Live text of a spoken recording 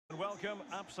welcome.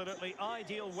 Absolutely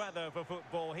ideal weather for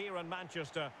football here in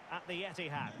Manchester at the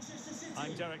Etihad.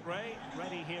 I'm Derek Ray,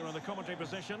 ready here in the commentary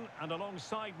position, and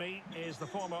alongside me is the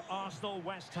former Arsenal,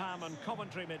 West Ham and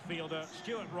Coventry midfielder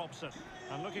Stuart Robson.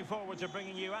 And looking forward to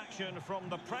bringing you action from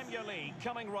the Premier League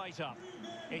coming right up.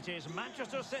 It is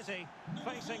Manchester City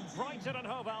facing Brighton and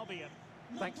Hove Albion.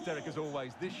 Thanks, Derek, as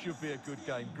always. This should be a good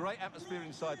game. Great atmosphere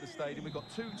inside the stadium. We've got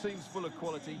two teams full of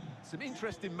quality, some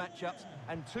interesting matchups,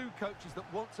 and two coaches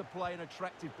that want to play an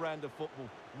attractive brand of football.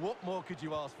 What more could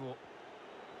you ask for?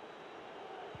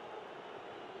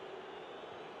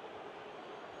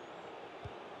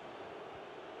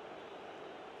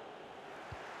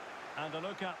 And a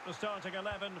look at the starting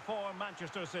 11 for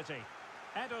Manchester City.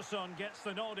 Ederson gets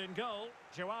the nod in goal.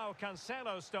 Joao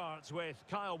Cancelo starts with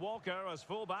Kyle Walker as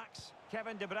fullbacks.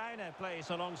 Kevin De Bruyne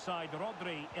plays alongside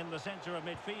Rodri in the centre of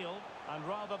midfield. And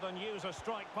rather than use a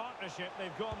strike partnership,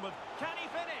 they've gone with, can he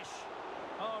finish?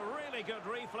 Oh, really good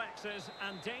reflexes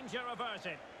and danger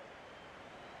averted.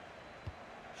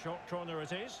 Short corner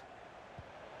it is.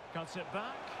 Cuts it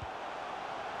back.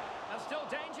 And still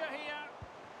danger here.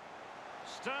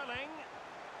 Sterling.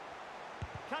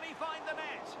 Can he find the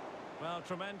net? Well,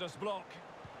 tremendous block.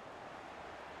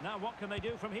 Now what can they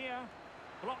do from here?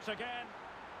 Blocked again.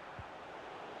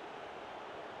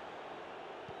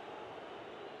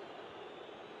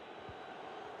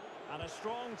 And a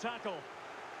strong tackle.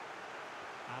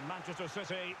 And Manchester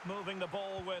City moving the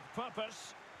ball with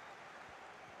purpose.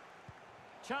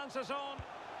 Chances on.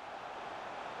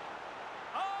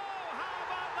 Oh, how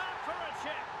about that for a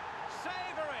chip?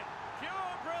 Savour it.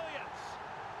 Pure brilliance.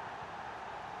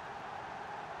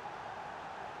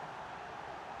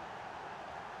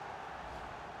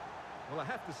 Well, I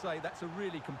have to say, that's a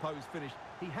really composed finish.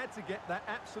 He had to get that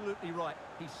absolutely right.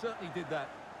 He certainly did that.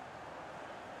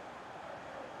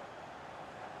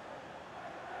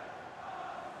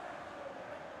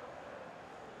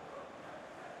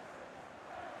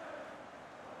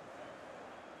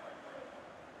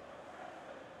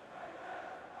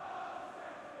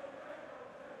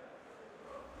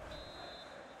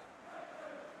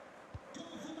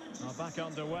 Now back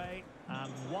underway,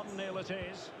 and 1-0 it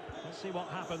is. Let's see what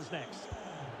happens next.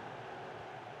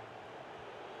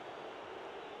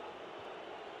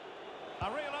 A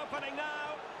real opening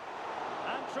now.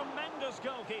 And tremendous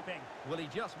goalkeeping. Well, he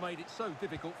just made it so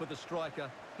difficult for the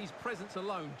striker. His presence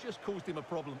alone just caused him a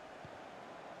problem.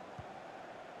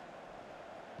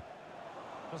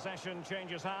 Possession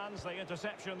changes hands, the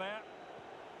interception there.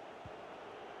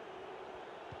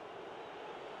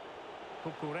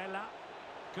 Cucurella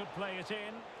could play it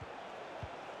in.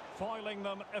 Foiling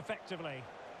them effectively.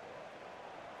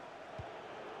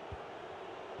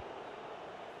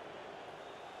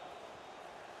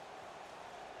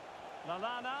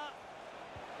 Lallana.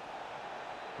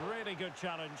 Really good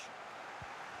challenge.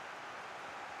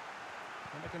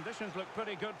 And the conditions look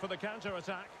pretty good for the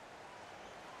counter-attack.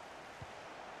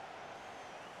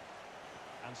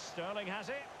 And Sterling has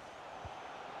it.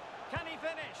 Can he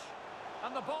finish?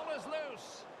 And the ball is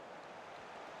loose.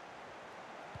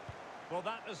 Well,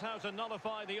 that is how to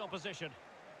nullify the opposition.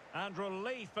 And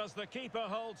relief as the keeper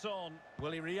holds on.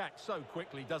 Well, he reacts so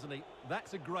quickly, doesn't he?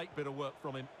 That's a great bit of work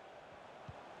from him.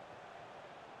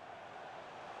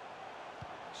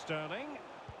 Sterling.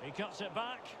 He cuts it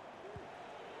back.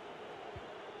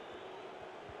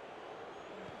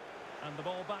 And the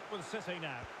ball back with City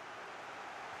now.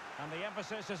 And the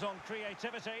emphasis is on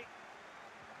creativity.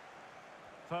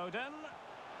 Foden.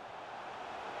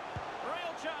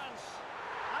 Real chance.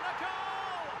 And a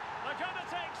goal! They're going to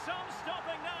take some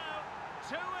stopping now.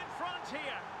 2 in front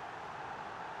here.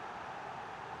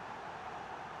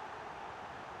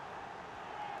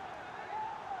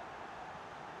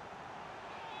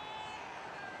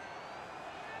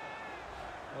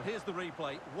 Well, here's the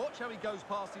replay. Watch how he goes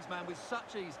past his man with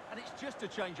such ease, and it's just a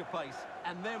change of pace.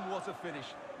 And then what a finish.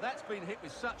 That's been hit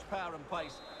with such power and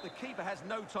pace. The keeper has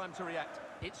no time to react.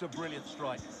 It's a brilliant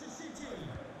strike.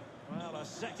 Well, a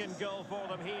second goal for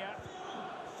them here.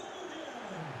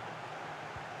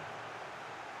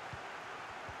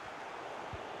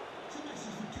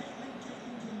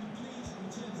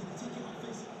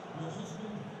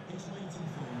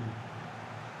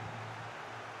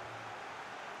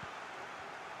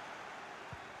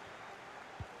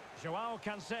 Joao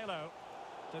Cancelo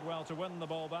did well to win the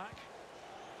ball back.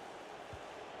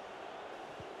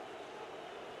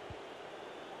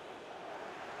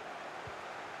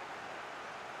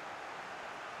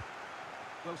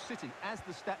 Well, City, as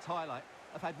the stats highlight,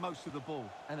 have had most of the ball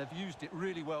and have used it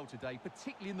really well today,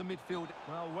 particularly in the midfield.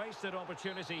 Well, wasted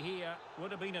opportunity here.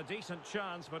 Would have been a decent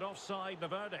chance, but offside the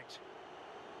verdict.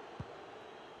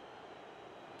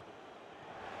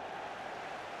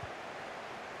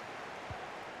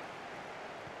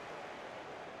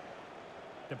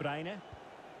 De Bruyne.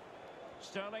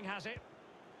 Sterling has it.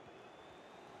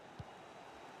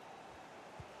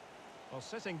 Well,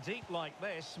 sitting deep like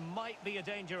this might be a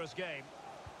dangerous game.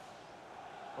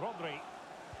 Rodri.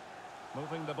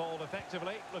 Moving the ball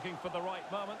effectively, looking for the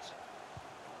right moment.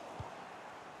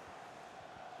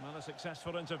 Well, a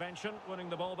successful intervention, winning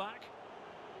the ball back.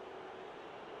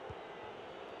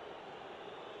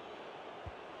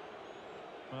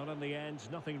 Well, in the end,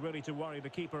 nothing really to worry the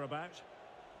keeper about.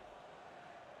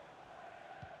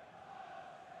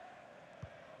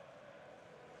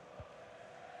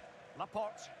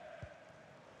 Laporte.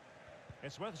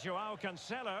 It's with Joao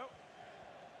Cancelo.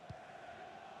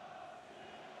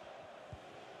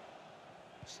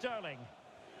 Sterling.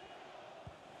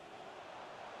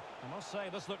 I must say,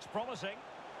 this looks promising.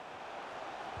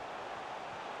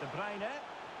 De Bruyne.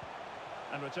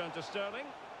 And return to Sterling.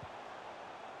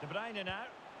 De Bruyne now.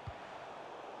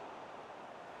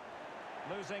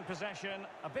 Losing possession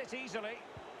a bit easily.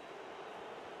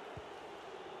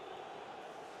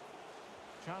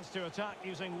 Chance to attack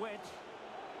using width.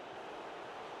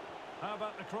 How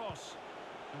about the cross?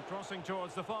 And crossing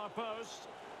towards the far post.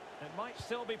 It might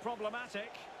still be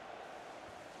problematic.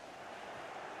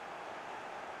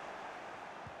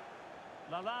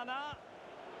 Lallana.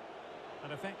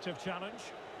 An effective challenge.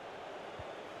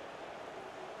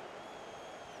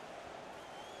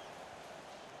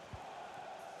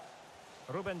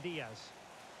 Ruben Diaz.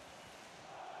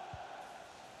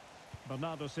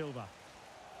 Bernardo Silva.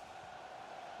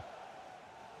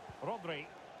 Rodri.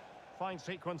 Fine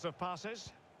sequence of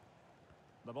passes.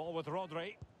 The ball with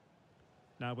Rodri.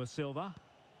 Now with Silva.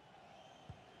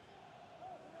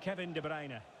 Kevin De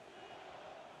Bruyne.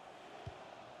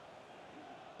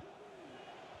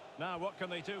 Now what can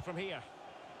they do from here?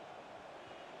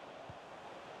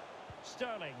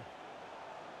 Sterling.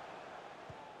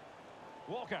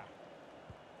 Walker.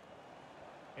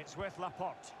 It's with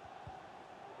Laporte.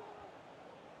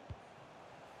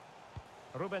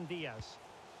 Ruben Diaz.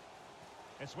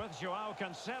 It's with Joao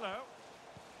Cancelo.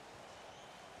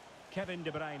 Kevin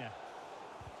De Bruyne.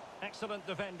 Excellent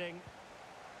defending.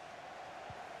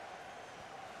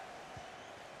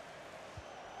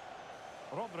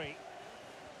 Rodri.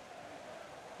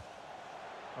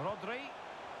 Rodri.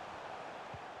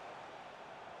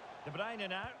 De Bruyne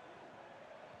now.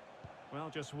 Well,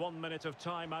 just 1 minute of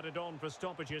time added on for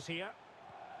stoppages here.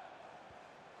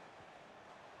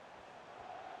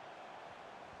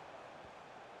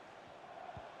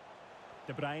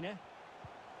 De Bruyne.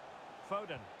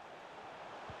 Foden.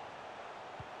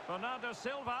 Bernardo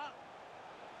Silva.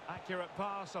 Accurate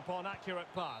pass upon accurate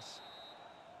pass.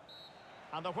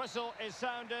 And the whistle is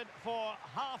sounded for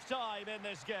half-time in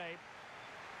this game.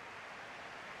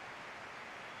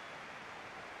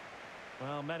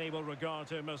 Well, many will regard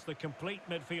him as the complete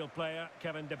midfield player,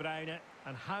 Kevin De Bruyne.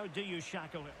 And how do you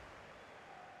shackle him?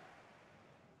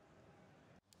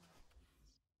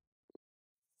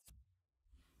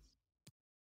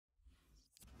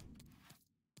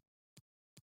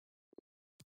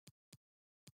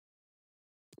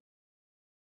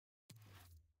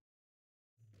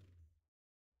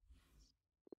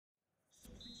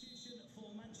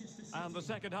 And the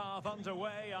second half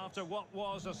underway after what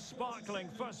was a sparkling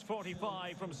first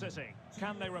 45 from City.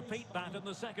 Can they repeat that in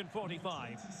the second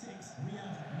 45?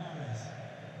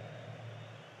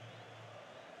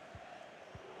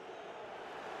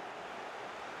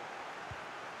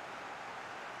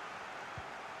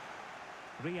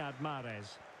 Riyad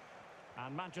Mahrez.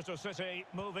 And Manchester City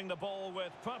moving the ball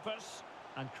with purpose.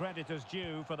 And credit is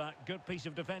due for that good piece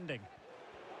of defending.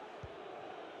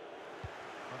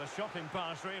 What a shocking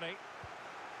pass, really.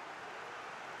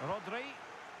 Rodri.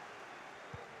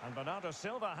 And Bernardo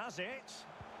Silva has it.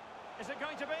 Is it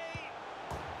going to be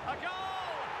a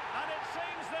goal? And it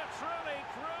seems they're truly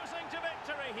cruising to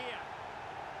victory here.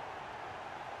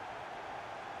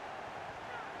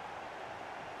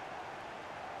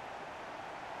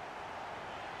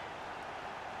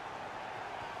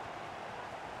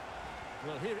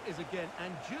 Well, here it is again,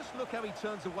 and just look how he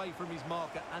turns away from his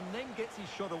marker and then gets his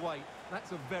shot away.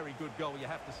 That's a very good goal, you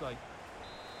have to say.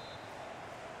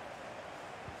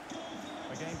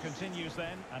 The game continues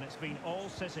then, and it's been all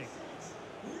City.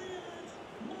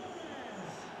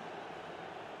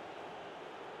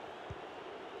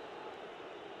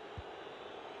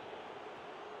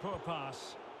 Poor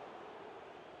pass.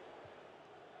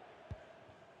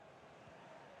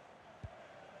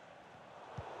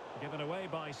 Given away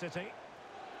by City.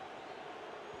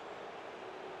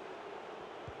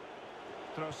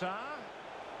 Trossard.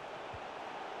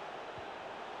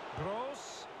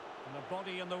 Gross. And the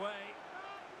body in the way.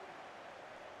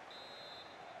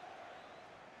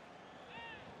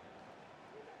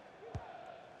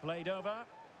 Played over.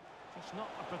 It's not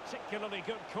a particularly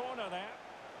good corner there.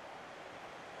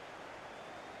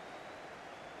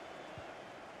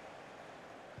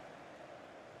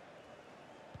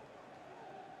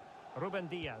 Ruben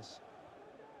Diaz.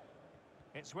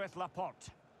 It's with Laporte.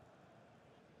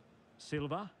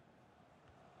 Silva.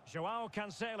 Joao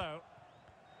Cancelo.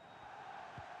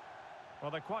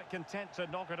 Well, they're quite content to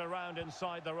knock it around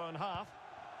inside their own half.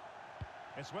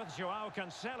 It's with Joao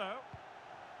Cancelo.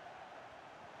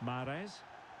 Mahrez.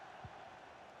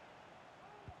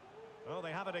 Oh,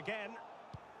 they have it again.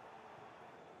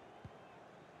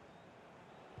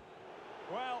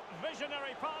 Well,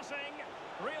 visionary passing.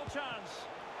 Real chance.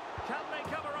 Can they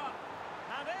cover up?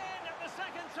 And in at the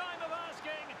second time of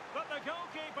asking, but the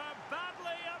goalkeeper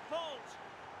badly at fault.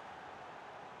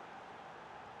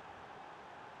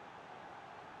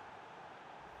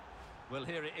 Well,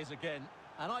 here it is again.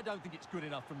 And I don't think it's good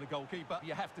enough from the goalkeeper.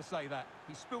 You have to say that.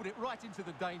 He spilled it right into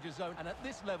the danger zone. And at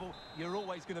this level, you're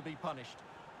always going to be punished.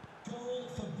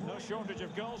 No shortage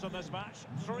of goals in this match.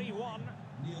 3-1.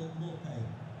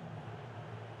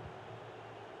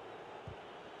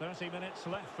 30 minutes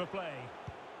left for play.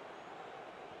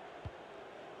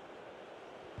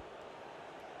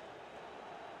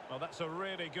 Well, that's a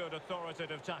really good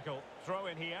authoritative tackle. Throw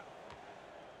in here.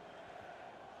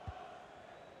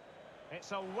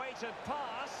 It's a weighted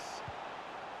pass.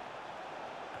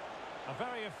 A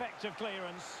very effective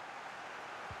clearance.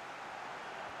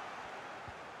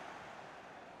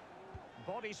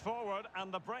 Bodies forward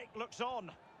and the break looks on.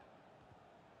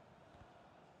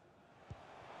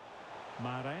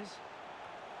 Mahrez.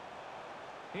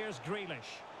 Here's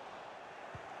Grealish.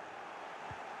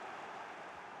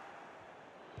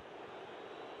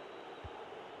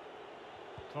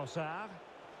 Trossard.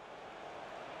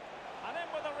 And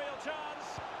in with a real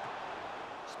chance.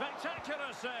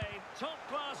 Spectacular save.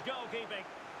 Top-class goalkeeping.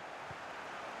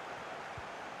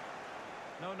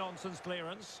 No-nonsense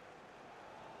clearance.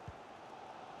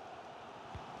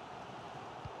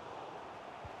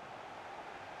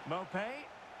 Mopé.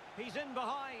 He's in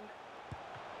behind.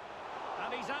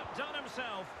 And he's outdone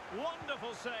himself.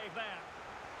 Wonderful save there.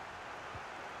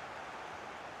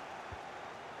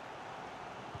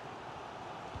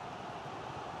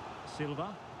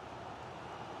 Silva.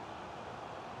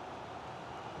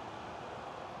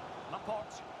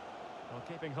 Laporte. Well,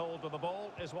 keeping hold of the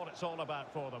ball is what it's all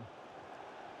about for them.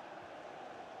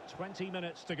 20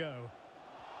 minutes to go.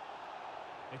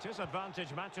 It is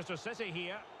advantage Manchester City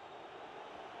here.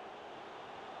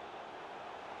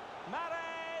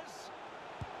 Mahrez!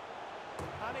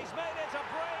 And he's made it a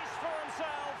brace for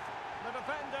himself. The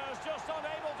defender's just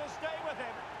unable to stay with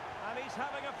him. And he's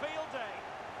having a field day.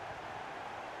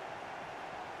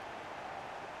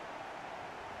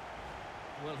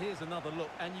 Well, here's another look,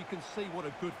 and you can see what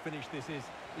a good finish this is.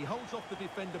 He holds off the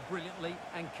defender brilliantly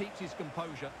and keeps his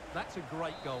composure. That's a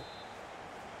great goal.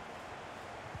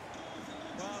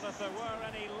 Well, if there were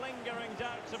any lingering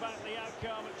doubts about the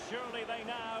outcome, surely they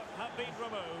now have been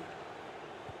removed.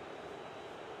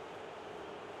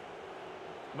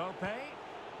 Mopé.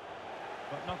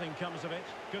 But nothing comes of it.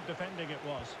 Good defending it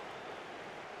was.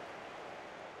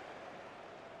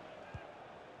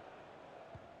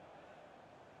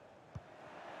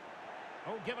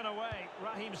 Oh, given away.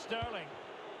 Raheem Sterling.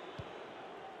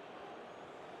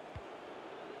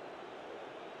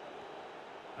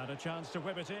 And a chance to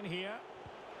whip it in here.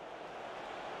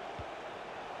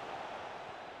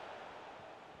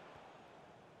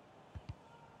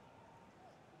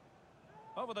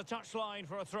 Over the touchline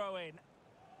for a throw-in.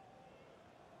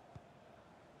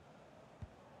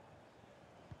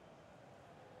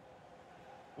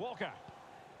 Walker.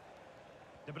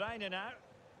 De Bruyne now.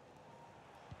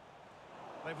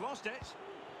 They've lost it.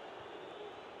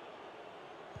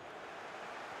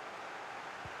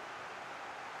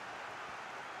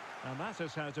 And that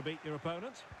is how to beat your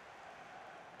opponent.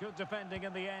 Good defending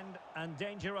in the end, and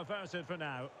danger averted for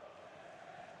now.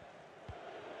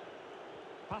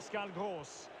 Pascal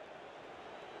Gross.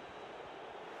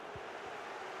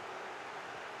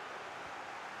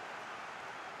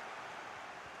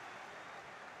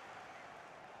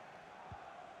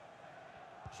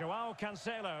 Joao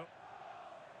Cancelo.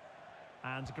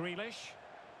 And Grealish.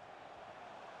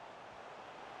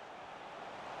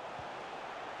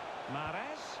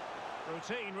 Mahrez.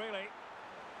 Routine, really.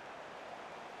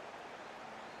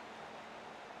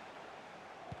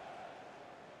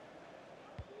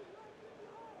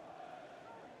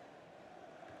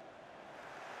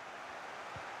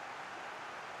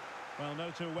 Well,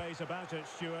 no two ways about it,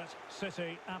 Stuart.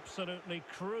 City absolutely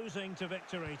cruising to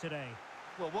victory today.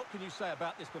 Well, what can you say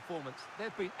about this performance?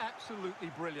 They've been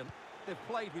absolutely brilliant. They've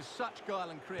played with such guile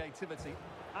and creativity.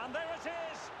 And there it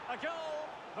is, a goal.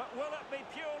 But will it be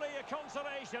purely a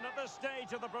consolation at this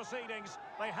stage of the proceedings?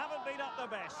 They haven't been at their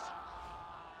best.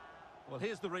 Well,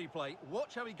 here's the replay.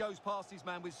 Watch how he goes past his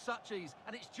man with such ease,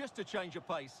 and it's just a change of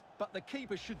pace. But the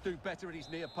keeper should do better at his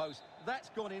near post. That's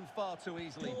gone in far too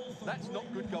easily. That's not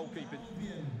good goalkeeping.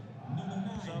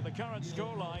 So the current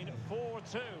scoreline,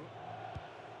 4-2.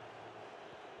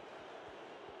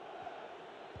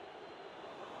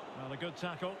 Well, a good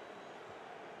tackle.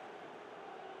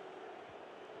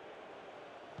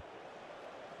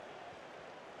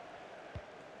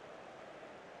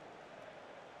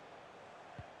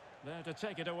 There to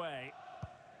take it away.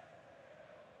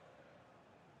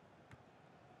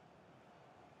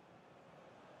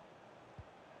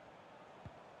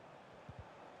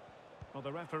 Well,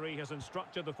 the referee has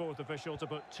instructed the fourth official to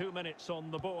put 2 minutes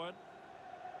on the board.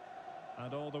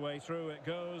 And all the way through it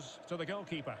goes to the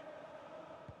goalkeeper.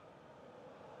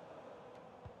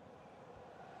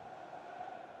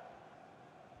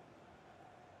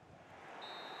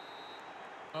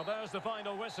 Well, there's the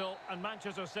final whistle, and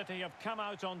Manchester City have come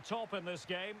out on top in this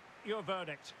game. Your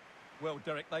verdict? Well,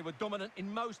 Derek, they were dominant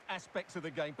in most aspects of the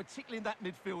game, particularly in that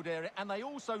midfield area, and they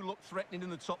also looked threatening in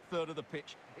the top third of the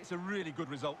pitch. It's a really good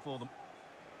result for them.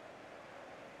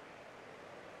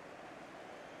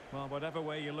 Well, whatever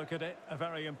way you look at it, a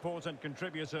very important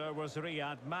contributor was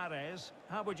Riyad Mahrez.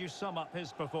 How would you sum up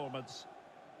his performance?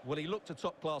 Well, he looked a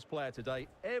top-class player today.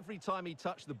 Every time he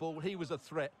touched the ball, he was a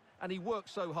threat, and he worked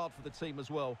so hard for the team as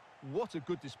well. What a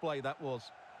good display that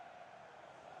was.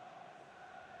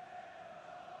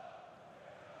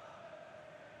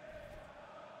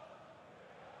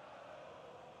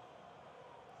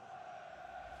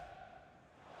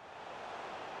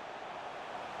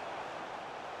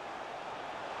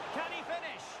 Can he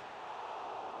finish?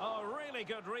 Oh, really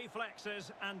good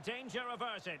reflexes and danger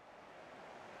averted.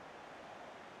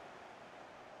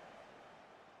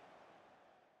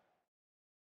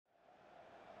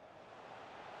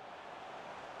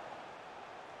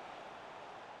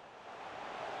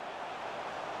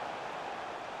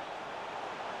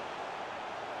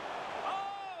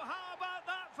 Oh, how about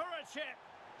that for a chip?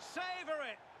 Savour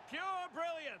it. Pure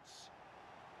brilliance.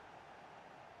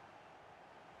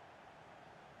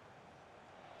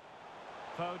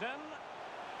 Foden.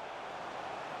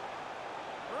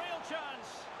 Real chance.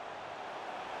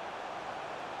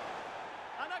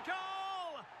 And a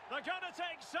goal! They're going to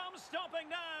take some stopping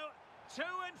now. 2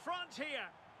 in front here.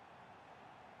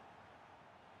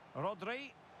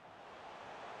 Rodri.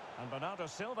 And Bernardo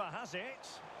Silva has it.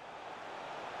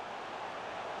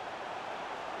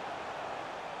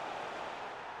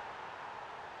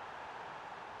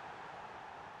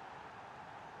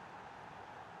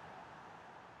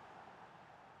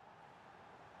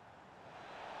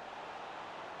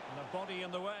 And a body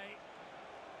in the way.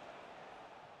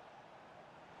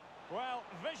 Well,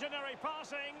 visionary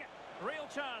passing. Real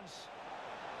chance.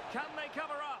 Can they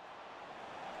cover up?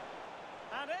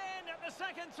 And in at the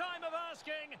second time of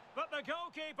asking, but the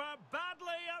goalkeeper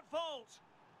badly at fault.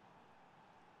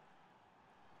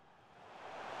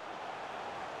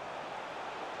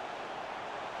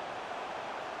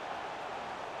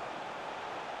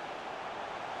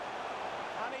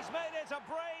 And he's made it a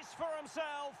brace for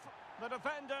himself. The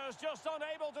defender's just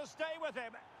unable to stay with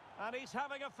him, and he's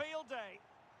having a field day.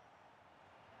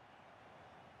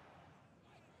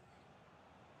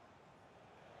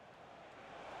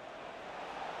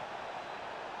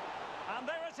 And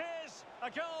there it is,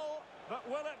 a goal. But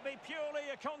will it be purely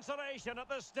a consolation at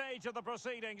this stage of the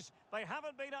proceedings? They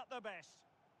haven't been at their best.